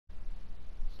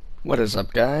What is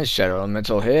up, guys? Shadow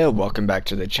Elemental here. Welcome back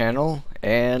to the channel.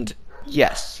 And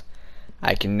yes,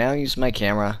 I can now use my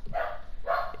camera.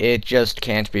 It just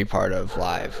can't be part of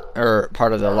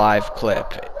the live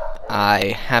clip. I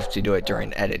have to do it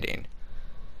during editing.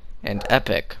 And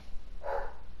epic.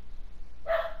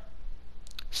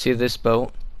 See this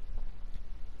boat?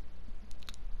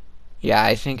 Yeah,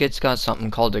 I think it's got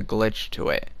something called a glitch to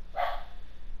it.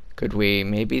 Could we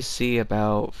maybe see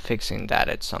about fixing that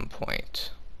at some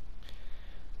point?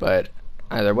 But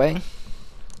either way,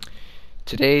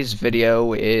 today's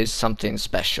video is something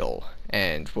special,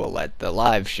 and we'll let the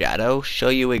live Shadow show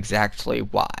you exactly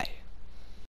why.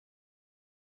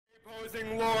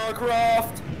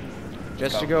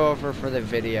 Just to go over for the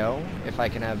video, if I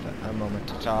can have a moment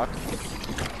to talk.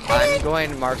 I'm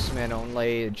going marksman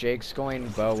only, Jake's going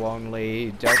bow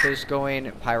only, Delta's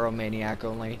going pyromaniac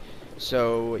only.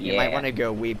 So you might want to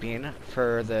go weeping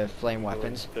for the flame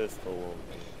weapons.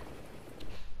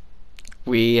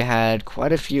 We had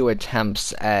quite a few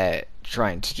attempts at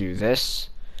trying to do this.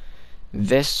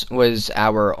 This was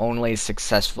our only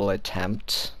successful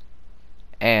attempt,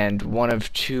 and one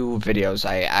of two videos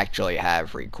I actually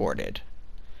have recorded.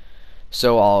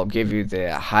 So I'll give you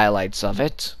the highlights of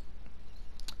it,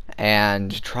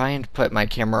 and try and put my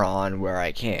camera on where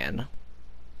I can.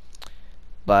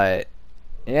 But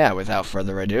yeah, without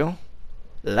further ado,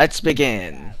 let's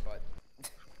begin.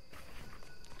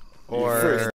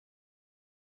 Or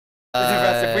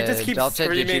if we just keep Delta,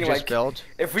 screaming, did you just build?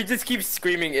 If we just keep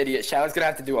screaming idiot, Shadow's gonna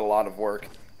have to do a lot of work.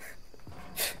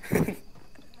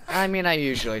 I mean, I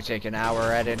usually take an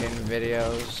hour editing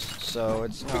videos, so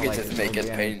it's not like just make it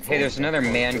painful. Hey, there's another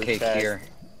man cake here.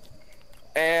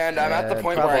 And I'm at the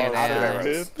point where I'm out of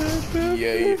arrows.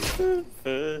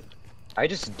 I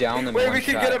just downed them. Wait, we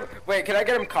can get him. Wait, can I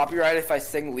get him copyrighted if I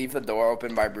sing "Leave the Door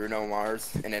Open" by Bruno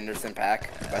Mars and Anderson .Paak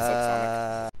by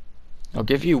Subsonic? I'll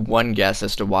give you one guess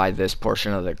as to why this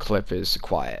portion of the clip is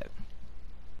quiet.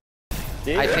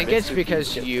 I think it's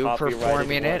because you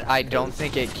performing it. I don't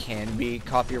think it can be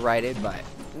copyrighted, but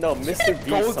no, Mr.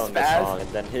 B sung the song, and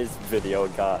then his video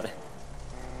got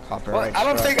copyright.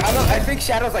 Well, I think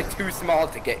Shadow's like too small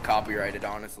to get copyrighted,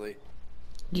 honestly.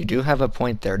 You do have a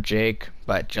point there, Jake,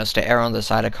 but just to err on the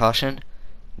side of caution,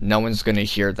 no one's gonna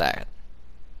hear that.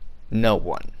 No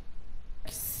one.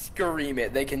 Scream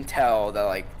it, they can tell that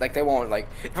like they won't, like,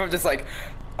 if I'm just like,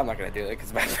 I'm not gonna do it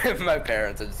because my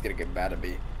parents are just gonna get mad at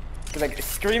me. Cause like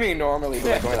screaming normally,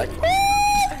 like going like,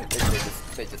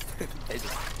 they just.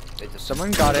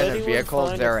 Someone got in a vehicle.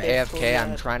 They're AFK.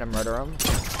 I'm trying to murder them.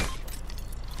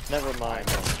 Never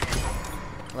mind.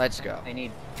 Let's go. I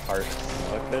need heart.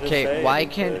 Okay, why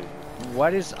can't?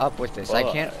 What is up with this? I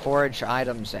can't forage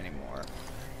items anymore.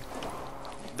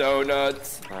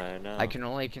 Donuts. I know. I can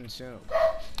only consume.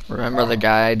 Remember the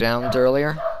guy I downed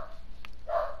earlier?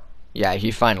 Yeah,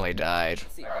 he finally died.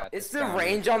 Is the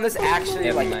range on this actually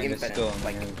like infinite?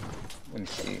 Like,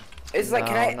 it's like,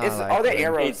 are there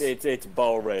arrows? It's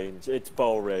bow range. It's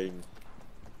bow range.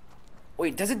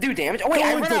 Wait, does it do damage? Oh wait,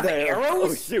 I ran out of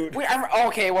arrows? Oh shoot. Wait,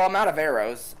 okay, well I'm out of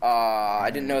arrows.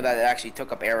 I didn't know that it actually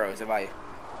took up arrows if I...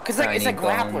 Cause like, it's a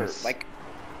grappler. Like,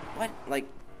 what? Like,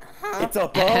 huh? It's a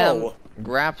bow.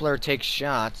 Grappler takes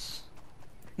shots.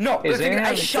 No,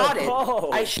 I shot it.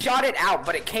 I shot it out,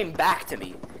 but it came back to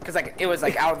me. Cause like, it was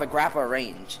like out of the grappler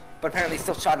range. But apparently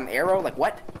still shot an arrow? Like,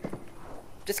 what?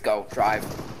 Just go, drive.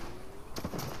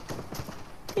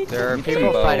 There are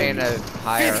people fighting a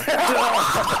higher.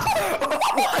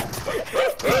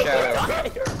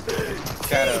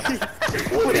 Shadow.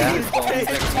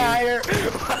 Higher.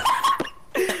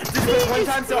 One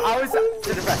time, so I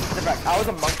was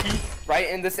a monkey, right?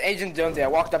 And this Agent Jonesy, I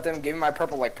walked up to him, gave him my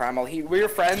purple like primal. We were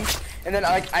friends, and then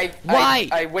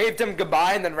I waved him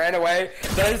goodbye and then ran away.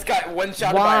 Then I just got one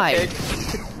shot by a pig.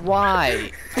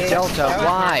 Why? Delta,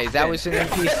 why? That was an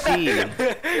NPC.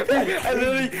 I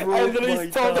literally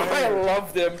told him I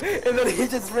loved him, and then he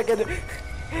just freaking...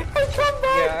 I come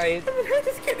back, and then I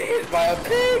just get hit by a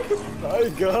pig. Hi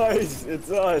guys, it's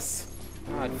us.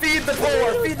 Feed the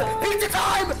poor, feed the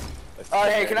time.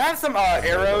 Hey, can I have some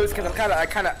arrows? Cause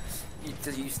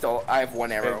I have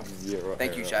one arrow.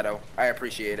 Thank you, Shadow. I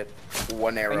appreciate it.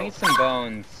 One arrow. I need some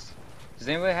bones. Does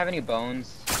anybody have any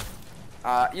bones?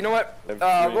 You know what?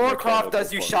 Laura Croft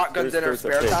does use shotguns in her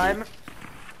spare time.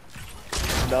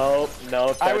 No,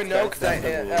 I would know because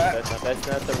that's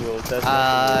not the rules. That's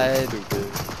not the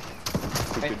rules.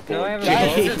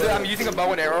 Stupid. I'm using a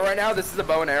bow and arrow right now. This is a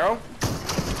bow and arrow.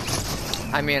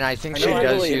 I mean, I think she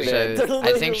does use a.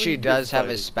 I think she does have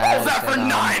a spaz. How's that for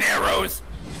 9 arrows?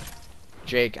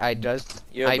 Jake, I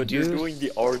Yeah, but you're doing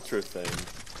the archer thing.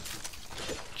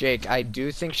 Jake, I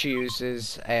do think she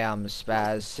uses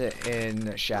spaz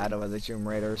in Shadow of the Tomb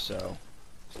Raider, so.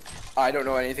 I don't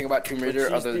know anything about Tomb Raider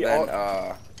she's other the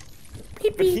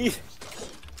than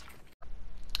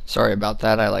Sorry about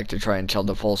that. I like to try and tell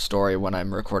the full story when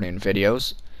I'm recording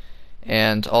videos.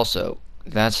 And also,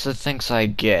 that's the things I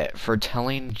get for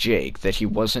telling Jake that he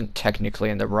wasn't technically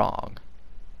in the wrong.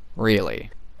 Really.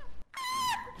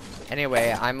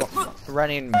 Anyway, I'm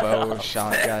running bow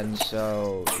shotgun,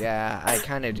 so yeah, I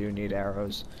kind of do need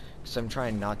arrows. Because I'm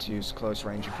trying not to use close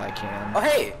range if I can. Oh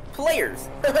hey, players!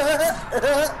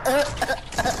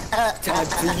 Time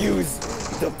to use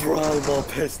the primal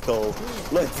pistol.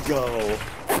 Let's go.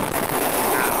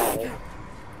 Ow.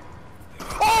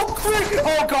 Oh, frick!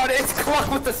 Oh god, it's Cluck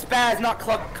with the spaz, not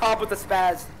Cobb with the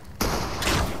spaz.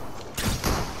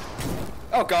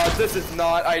 Oh god, this is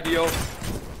not ideal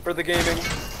for the gaming.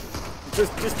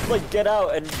 Just like get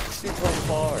out and shoot from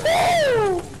far.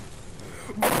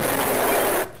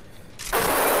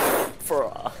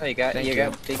 Oh, you got Thank you you.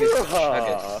 got biggest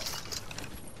nuggets.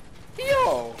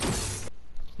 Yo!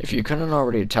 If you couldn't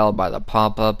already tell by the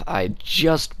pop-up, I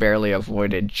just barely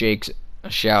avoided Jake's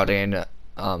shouting,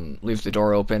 leave the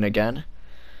door open again.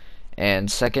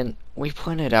 And second, we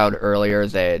pointed out earlier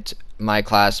that my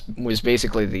class was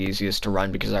basically the easiest to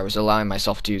run because I was allowing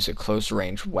myself to use a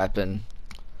close-range weapon.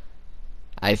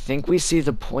 I think we see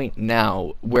the point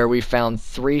now where we found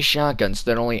 3 shotguns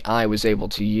that only I was able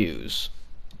to use.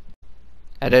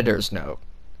 Editor's note.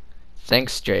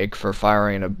 Thanks, Jake, for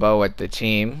firing a bow at the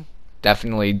team.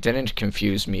 Definitely didn't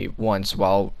confuse me once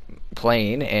while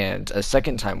playing and a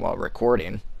second time while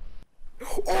recording.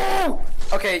 Oh!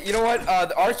 Okay, you know what?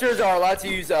 The archers are allowed to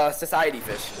use society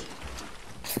fish.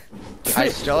 I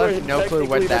still have no clue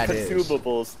what that is.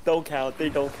 Consumables don't count. They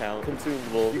don't count.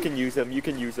 Consumable. You can use them. You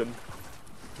can use them.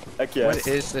 Heck yes. What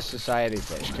is the society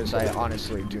fish? Because I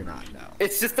honestly do not know.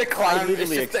 It's just the clown. Oh,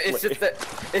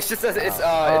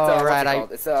 right, I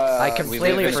I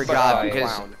completely forgot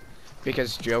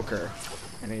because Joker,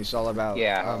 and he's all about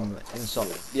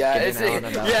insult. Yeah, getting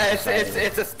on about society.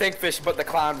 it's a stinkfish, but the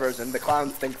clown version, the clown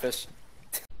stinkfish.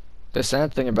 The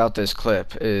sad thing about this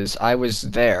clip is I was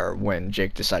there when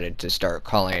Jake decided to start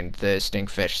calling the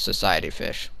stinkfish society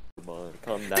fish. Come on,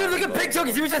 calm down. Dude, look at Big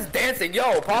Chunky, he was just dancing.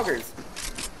 Yo, poggers.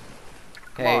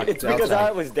 Hey, It's because I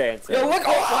was dancing. Yo, look!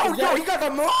 Oh, yo, he got the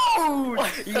mood!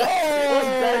 Yo! What's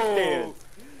that dance?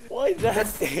 Why is that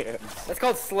dance? That's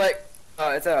called slick.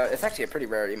 It's actually a pretty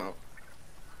rare emote.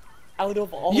 Out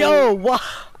of all. Yo, what?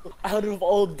 Out of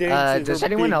all dances. Does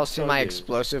anyone else see my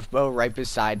explosive bow right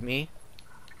beside me?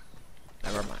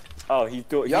 Never mind. Oh, he's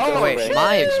doing. Yo, Wait,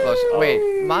 my explosive.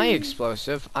 Wait, my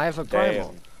explosive. I have a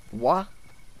primal. What?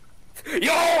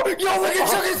 Yo, look at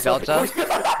Chunky! Delta?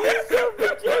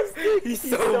 He's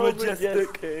so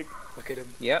majestic. Look at him.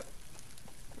 Yep.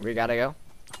 We gotta go.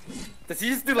 Does he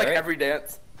just do like every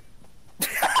dance?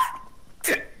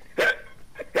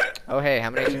 Oh hey,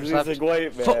 how many teams left?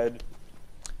 White man.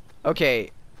 Okay,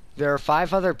 there are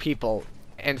 5 other people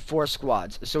and 4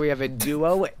 squads, so we have a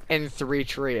duo and 3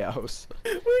 trios.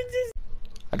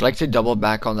 I'd like to double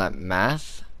back on that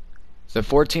math. The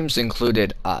 4 teams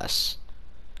included us,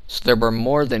 so there were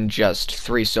more than just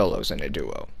 3 solos in a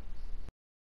duo.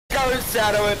 I was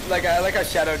shadowing, like a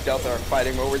Shadow Delta are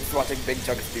fighting where we're just watching Big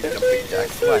Chunks do jumping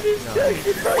jacks. What? No.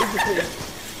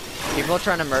 People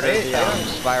trying to murder the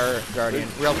Spire Guardian.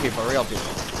 Real people, real people.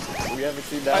 We haven't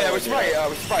seen that. Oh yeah, we should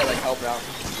probably like help out.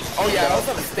 Oh yeah, I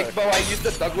also have a stick bow.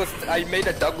 I made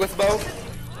a Douglas bow.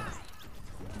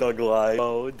 Douglas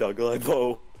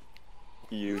bow.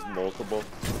 You used multiple.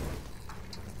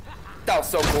 That was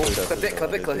so cool. Clip it.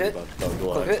 Clip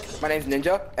it. My name's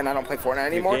Ninja, and I don't play Fortnite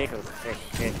anymore.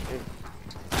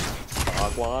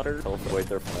 Dog water. Wait,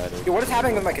 they're fighting. Dude, what is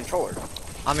happening with my controller?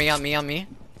 On me. I'm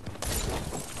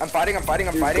fighting.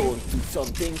 You're going through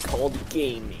something called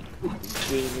gaming.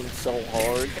 Gaming so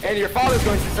hard. And your father's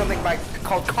going through something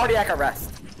called cardiac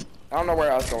arrest. I don't know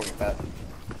where I was going with that.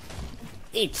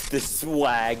 It's the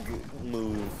swag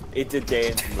move. It's a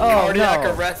dance move. Oh, Cardiac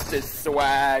no. arrest is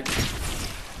swag.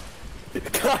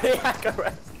 Cardiac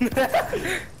arrest.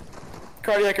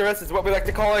 Cardiac arrest is what we like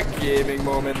to call a gaming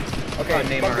moment.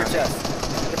 Okay, bunker chest.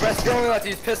 Depressed, you're only allowed to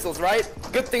use pistols, right?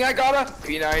 Good thing I got a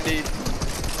P90.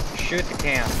 Shoot the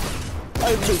camp.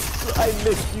 I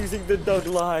missed using the Doug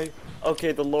lie.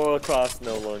 Okay, the Laurel Cross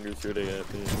no longer shooting at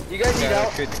me. You guys need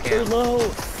help? Shoot the They're camp. low.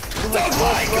 Doug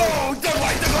lie, go! Doug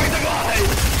lie!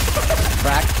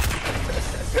 Crack.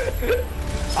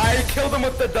 I killed him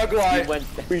with the Doug lie.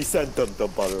 We sent them to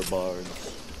Butter Barn.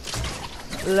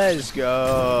 Let's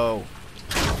go.